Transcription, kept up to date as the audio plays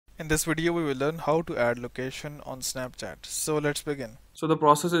In this video, we will learn how to add location on Snapchat. So let's begin. So the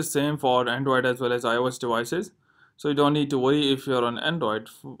process is same for Android as well as iOS devices. So you don't need to worry if you're on Android.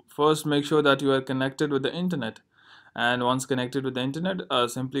 First, make sure that you are connected with the internet. And once connected with the internet,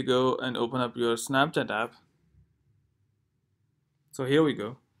 simply go and open up your Snapchat app. So here we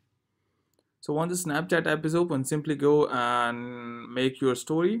go. So once the Snapchat app is open, simply go and make your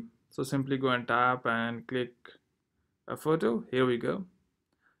story. So simply go and tap and click a photo. Here we go.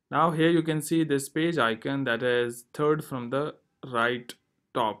 Now here you can see this page icon that is third from the right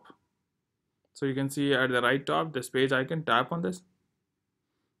top. So you can see at the right top this page icon, tap on this.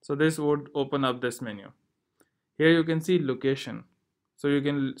 So this would open up this menu. Here you can see location. So you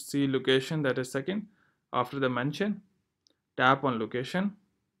can see location, that is second after the mention. Tap on location.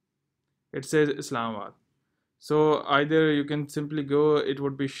 It says Islamabad. So either you can simply go, it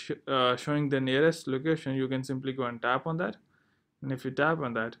would be showing the nearest location. You can simply go and tap on that. And if you tap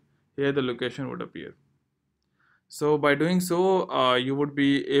on that, here the location would appear. So by doing so, you would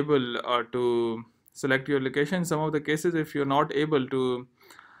be able to select your location. Some of the cases, if you're not able to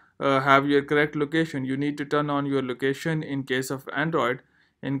have your correct location, you need to turn on your location in case of Android.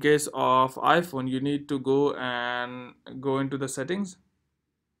 In case of iPhone, you need to go into the settings,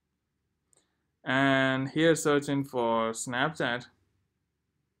 and here searching for Snapchat,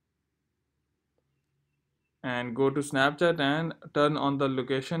 and go to Snapchat and turn on the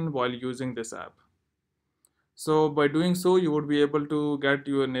location while using this app. So by doing so, you would be able to get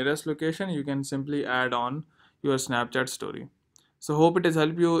your nearest location. You can simply add on your Snapchat story. So hope it has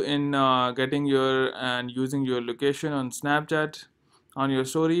helped you in getting your and using your location on Snapchat on your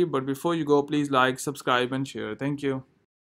story. But before you go, please like, subscribe, and share. Thank you.